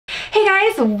Hey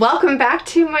guys, welcome back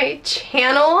to my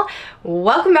channel.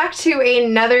 Welcome back to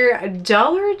another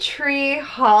Dollar Tree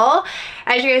haul.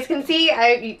 As you guys can see,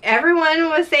 everyone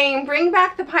was saying bring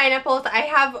back the pineapples. I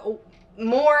have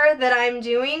more that I'm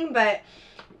doing, but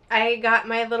I got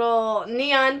my little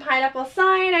neon pineapple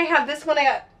sign. I have this one I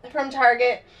got from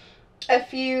Target a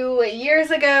few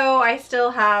years ago. I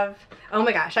still have, oh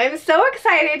my gosh, I'm so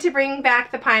excited to bring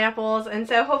back the pineapples, and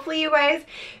so hopefully you guys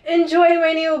enjoy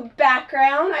my new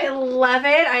background. I love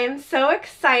it. I am so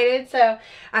excited. So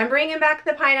I'm bringing back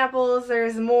the pineapples.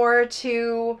 There's more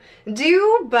to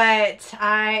do, but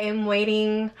I am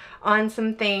waiting on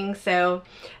some things. So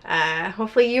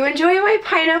hopefully you enjoy my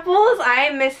pineapples. I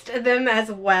missed them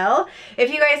as well.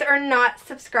 If you guys are not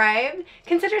subscribed,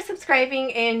 consider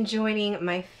subscribing and joining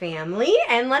my family.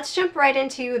 And let's jump right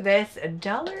into this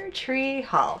Dollar Tree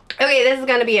haul. Okay, this is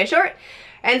going to be a short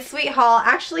and sweet haul.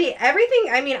 Actually, everything,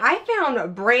 I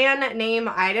found brand name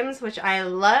items, which I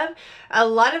love. A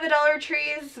lot of the Dollar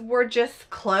Trees were just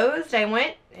closed. I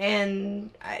went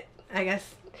and I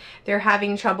guess they're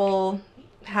having trouble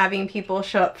having people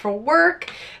show up for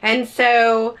work, and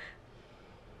so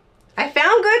I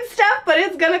found good stuff, but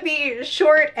it's gonna be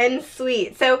short and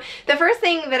sweet. So the first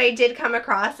thing that I did come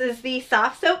across is the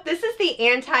soft soap. This is the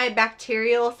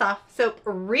antibacterial soft soap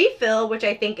refill, which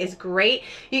I think is great.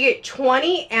 You get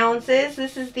 20 ounces.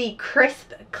 This is the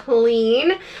Crisp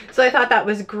Clean, so I thought that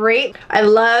was great. I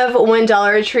love when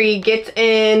Dollar Tree gets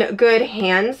in good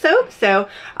hand soap, so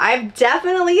I've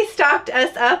definitely stocked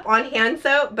us up on hand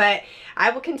soap, but I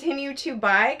will continue to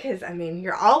buy because,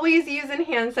 you're always using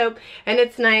hand soap, and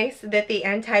it's nice that the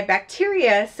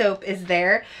antibacteria soap is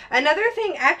there. Another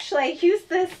thing, actually, I used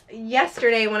this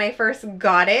yesterday when I first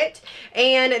got it,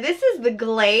 and this is the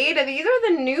Glade. These are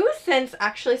the new scents.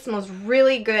 Actually smells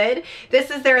really good.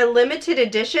 This is their limited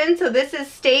edition, so this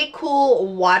is Stay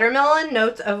Cool Watermelon,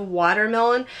 notes of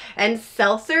watermelon and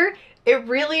seltzer. It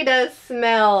really does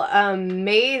smell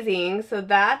amazing, so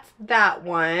that's that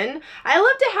one. I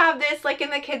love to have this like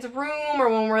in the kids' room or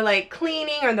when we're like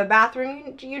cleaning or the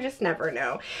bathroom. You just never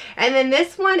know. And then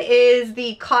this one is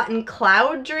the Cotton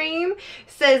Cloud Dream. It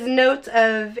says notes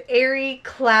of airy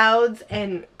clouds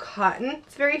and cotton.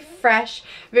 It's very fresh,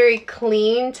 very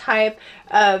clean type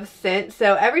of scent.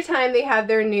 So every time they have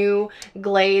their new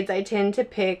Glades, I tend to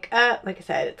pick up. Like I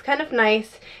said, it's kind of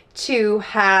nice to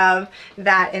have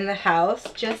that in the house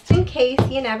just in case.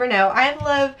 You never know. I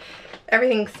love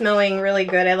everything smelling really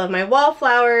good. I love my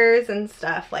wallflowers and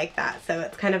stuff like that, so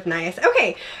it's kind of nice.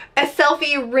 Okay, a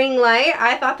selfie ring light.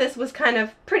 I thought this was kind of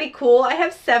pretty cool. I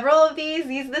have several of these.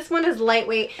 This one is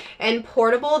lightweight and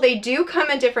portable. They do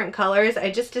come in different colors.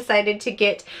 I just decided to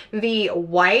get the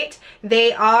white.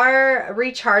 They are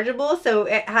rechargeable, so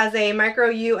it has a micro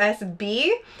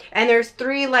USB, and there's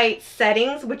 3 light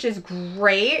settings, which is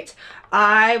great.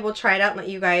 I will try it out and let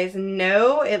you guys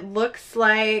know. It looks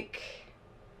like,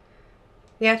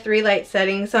 yeah, 3 light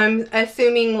settings. So I'm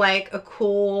assuming like a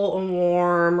cool, a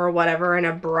warm, or whatever, and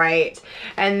a bright.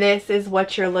 And this is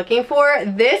what you're looking for.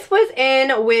 This was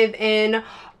within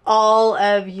all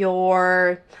of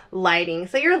your lighting.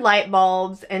 So your light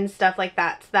bulbs and stuff like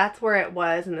that. So that's where it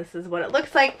was, and this is what it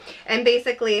looks like. And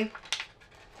basically,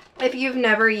 if you've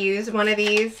never used one of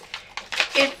these,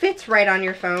 it fits right on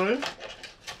your phone.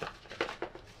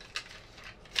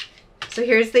 So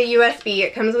here's the USB.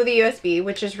 It comes with a USB,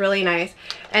 which is really nice.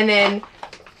 And then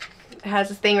it has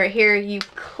this thing right here. You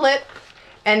clip,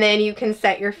 and then you can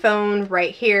set your phone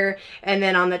right here. And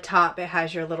then on the top, it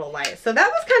has your little light. So that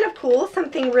was kind of cool.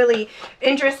 Something really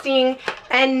interesting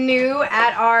and new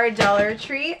at our Dollar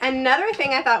Tree. Another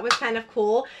thing I thought was kind of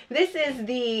cool. This is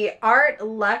the Art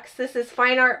Luxe. This is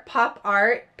Fine Art Pop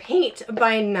Art Paint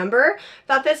by Number.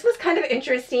 Thought this was kind of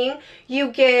interesting.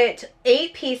 You get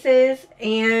 8 pieces,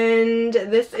 and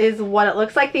this is what it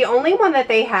looks like. The only one that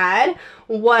they had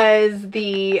was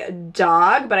the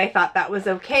dog, but I thought that was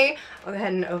okay. I'll go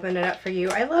ahead and open it up for you.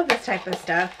 I love this type of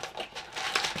stuff.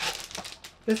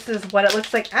 This is what it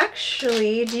looks like.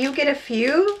 Actually, do you get a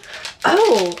few?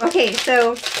 Oh, okay,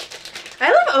 so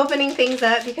I love opening things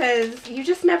up because you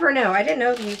just never know. I didn't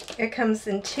know it comes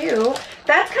in 2.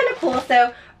 That's kind of cool.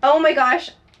 So, oh my gosh,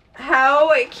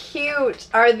 how cute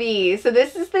are these? So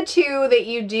this is the 2 that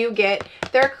you do get.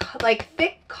 They're like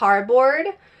thick cardboard,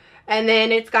 and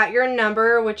then it's got your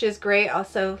number, which is great.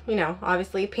 Also, you know,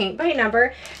 obviously paint by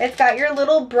number. It's got your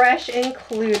little brush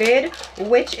included,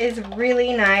 which is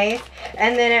really nice.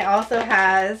 And then it also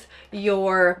has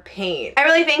your paint. I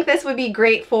really think this would be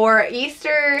great for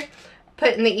Easter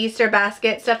put in the Easter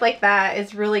basket. Stuff like that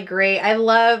is really great.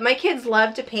 My kids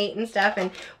love to paint and stuff,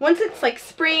 and once it's like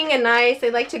spring and nice,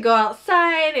 they like to go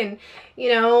outside and, you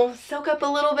know, soak up a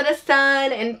little bit of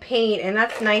sun and paint, and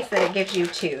that's nice that it gives you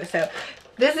too. So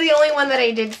this is the only one that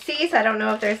I did see, so I don't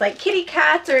know if there's like kitty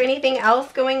cats or anything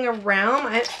else going around.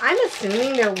 I'm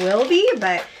assuming there will be,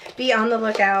 but be on the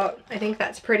lookout. I think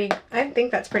that's pretty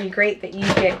great that you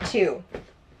get too.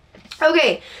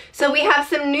 Okay, so we have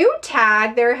some new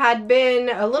tag. There had been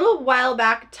a little while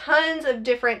back tons of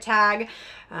different tag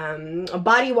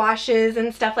body washes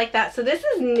and stuff like that. So this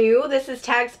is new. This is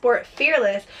Tag Sport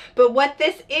Fearless. But what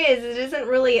this is, it isn't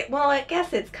really, well, I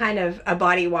guess it's kind of a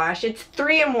body wash. It's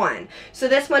 3-in-1. So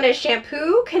this one is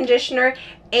shampoo, conditioner,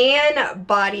 and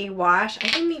body wash. I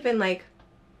didn't even like,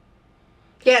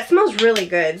 yeah, it smells really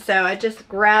good. So I just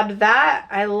grabbed that.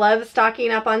 I love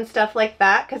stocking up on stuff like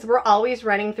that because we're always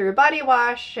running through body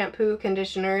wash, shampoo,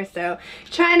 conditioner. So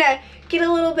trying to get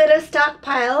a little bit of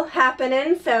stockpile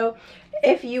happening. So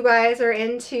if you guys are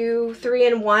into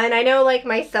 3-in-1, I know like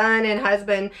my son and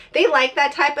husband, they like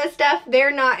that type of stuff. They're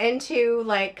not into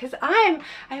like, cause I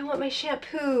want my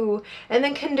shampoo and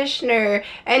then conditioner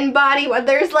and body wash.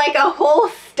 There's like a whole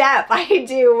step I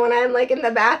do when I'm like in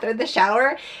the bath or the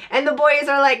shower, and the boys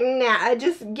are like, nah,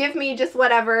 just give me just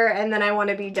whatever, and then I want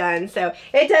to be done. So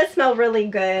it does smell really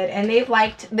good, and they've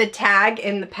liked the tag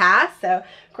in the past, so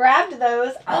grabbed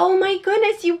those. Oh my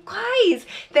goodness, you guys,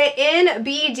 the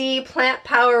NBD Plant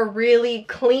Power Really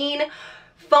Clean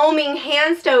Foaming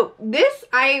Hand Soap. This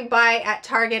I buy at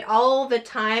Target all the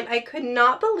time. I could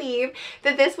not believe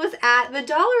that this was at the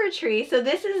Dollar Tree. So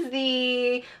this is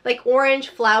the like orange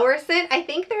flower scent. I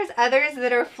think there's others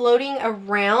that are floating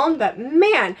around, but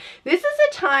man, this is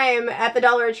a time at the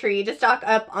Dollar Tree to stock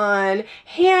up on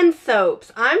hand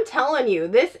soaps. I'm telling you,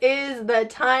 this is the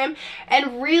time,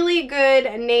 and really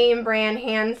good name brand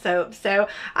hand soap. So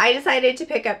I decided to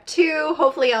pick up 2.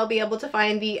 Hopefully I'll be able to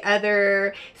find the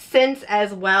other scents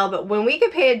as well, but when we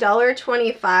could pay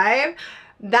 $1.25,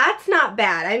 that's not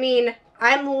bad. I mean,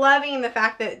 I'm loving the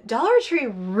fact that Dollar Tree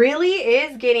really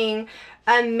is getting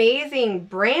amazing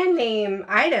brand name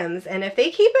items, and if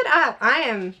they keep it up,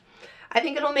 I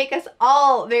think it'll make us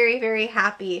all very, very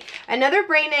happy. Another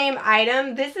brand name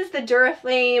item, this is the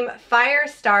Duraflame Fire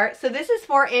Start. So this is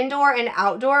for indoor and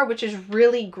outdoor, which is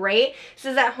really great. This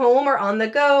is at home or on the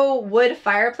go, wood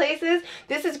fireplaces.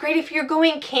 This is great if you're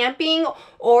going camping,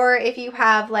 or if you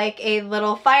have like a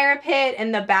little fire pit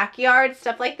in the backyard.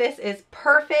 Stuff like this is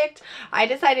perfect. I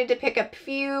decided to pick up a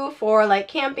few for like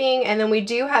camping, and then we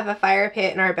do have a fire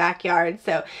pit in our backyard.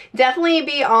 So definitely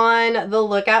be on the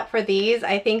lookout for these.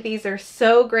 I think these are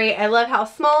so great. I love how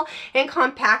small and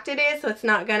compact it is, so it's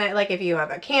not gonna, like if you have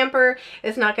a camper,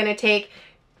 it's not gonna take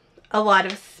a lot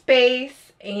of space,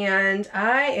 and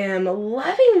I am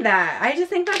loving that. I just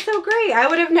think that's so great. I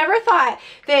would have never thought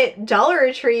that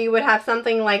Dollar Tree would have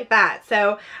something like that.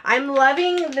 So I'm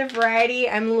loving the variety.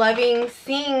 I'm loving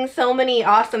seeing so many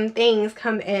awesome things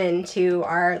come into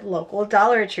our local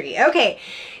Dollar Tree. Okay,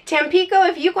 Tampico,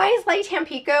 if you guys like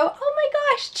Tampico, oh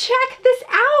my gosh, check this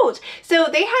out. So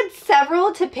they had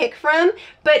several to pick from,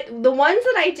 but the ones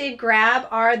that I did grab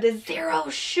are the zero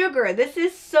sugar. This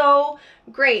is so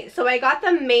great. So I got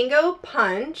the mango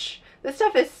punch. This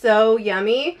stuff is so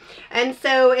yummy. And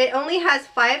so it only has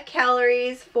 5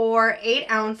 calories for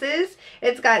 8 ounces.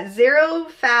 It's got 0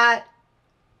 fat.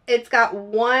 It's got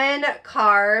 1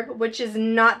 carb, which is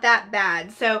not that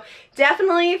bad. So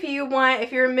definitely if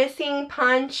you're missing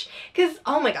punch, because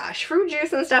oh my gosh, fruit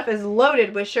juice and stuff is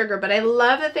loaded with sugar, but I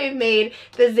love that they've made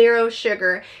the 0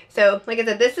 sugar. So like I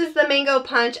said, this is the mango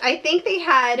punch. I think they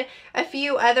had a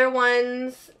few other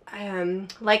ones,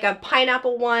 like a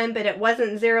pineapple one, but it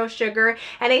wasn't 0 sugar,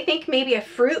 and I think maybe a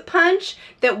fruit punch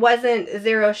that wasn't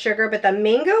 0 sugar, but the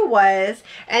mango was.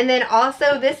 And then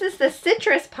also this is the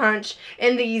citrus punch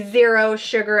in the 0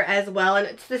 sugar as well, and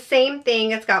it's the same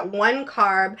thing. It's got 1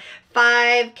 carb,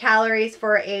 5 calories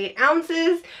for 8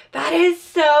 ounces. That is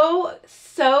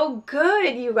so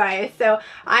good, you guys. So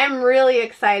I'm really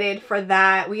excited for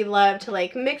that. We love to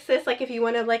like mix this, like if you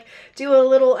want to like do a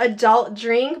little adult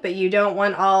drink, but you don't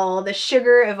want all the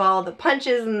sugar of all the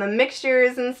punches and the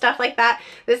mixtures and stuff like that.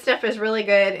 This stuff is really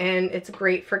good, and it's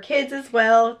great for kids as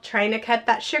well. Trying to cut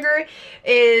that sugar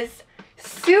is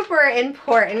super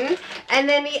important. And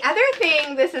then the other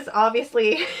thing, this is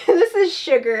obviously, this is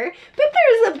sugar, but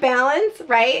there's a balance,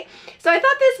 right? So I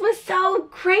thought this was so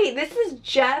great. This is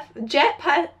Jet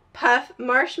Puff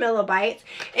Marshmallow Bites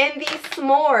in the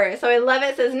s'more. So I love it.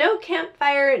 It says no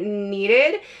campfire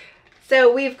needed.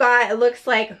 So we've got, it looks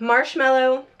like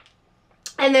marshmallow,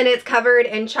 and then it's covered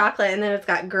in chocolate, and then it's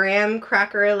got graham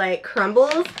cracker like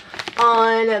crumbles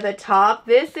on the top.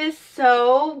 This is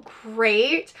so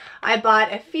great. I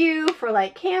bought a few for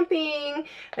like camping,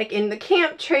 like in the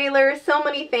camp trailer, so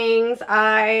many things.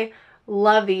 I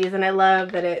love these, and I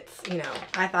love that it's, you know,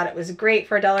 I thought it was great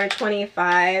for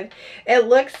 $1.25. It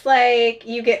looks like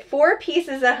you get 4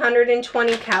 pieces,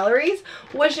 120 calories,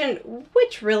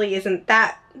 which really isn't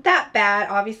that bad.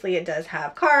 Obviously it does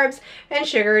have carbs and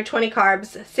sugar, 20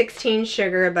 carbs, 16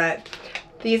 sugar, but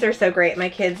these are so great. My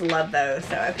kids love those,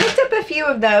 so I picked up a few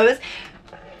of those.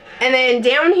 And then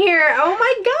down here, oh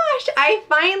my gosh, I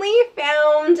finally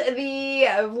found the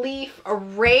leaf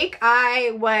rake.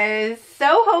 I was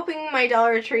so hoping my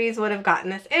Dollar Trees would have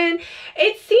gotten this in.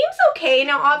 It seems okay.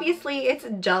 Now, obviously, it's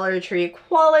Dollar Tree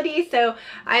quality, so,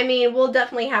 I mean, we'll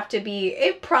definitely have to be,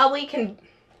 it probably can,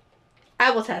 I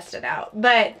will test it out,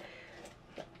 but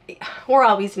we're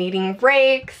always needing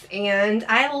rakes, and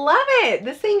I love it.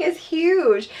 This thing is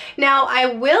huge. Now, I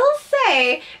will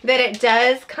say that it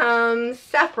does come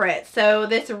separate. So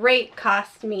this rake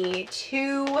cost me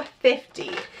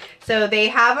 $2.50. So they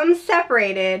have them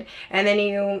separated, and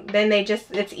then they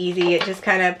just, it's easy. It just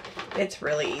kind of, it's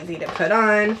really easy to put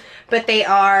on, but they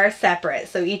are separate.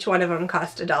 So each one of them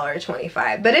cost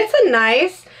 $1.25, but it's a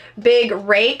nice big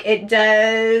rake. It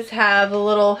does have a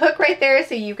little hook right there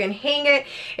so you can hang it.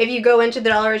 If you go into the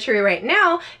Dollar Tree right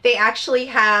now, they actually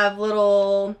have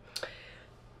little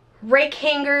rake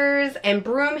hangers and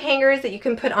broom hangers that you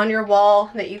can put on your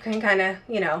wall that you can kind of,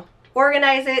 you know,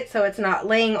 organize it so it's not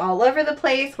laying all over the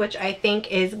place, which I think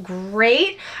is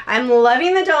great. I'm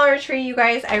loving the Dollar Tree, you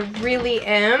guys. I really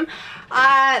am.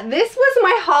 This was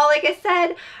my haul. Like I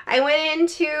said, I went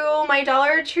into my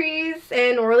Dollar Trees,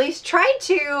 and or at least tried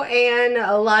to, and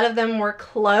a lot of them were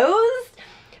closed.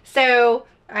 So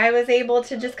I was able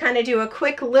to just kind of do a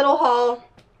quick little haul.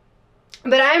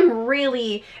 But I'm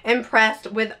really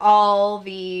impressed with all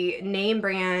the name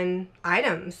brand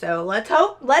items. So let's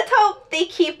hope they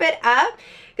keep it up,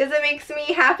 because it makes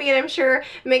me happy, and I'm sure it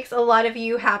makes a lot of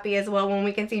you happy as well when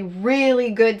we can see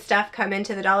really good stuff come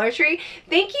into the Dollar Tree.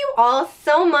 Thank you all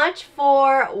so much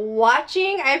for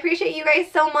watching. I appreciate you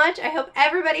guys so much. I hope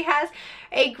everybody has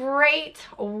a great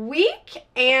week,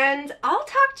 and I'll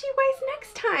talk to you guys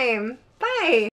next time. Bye.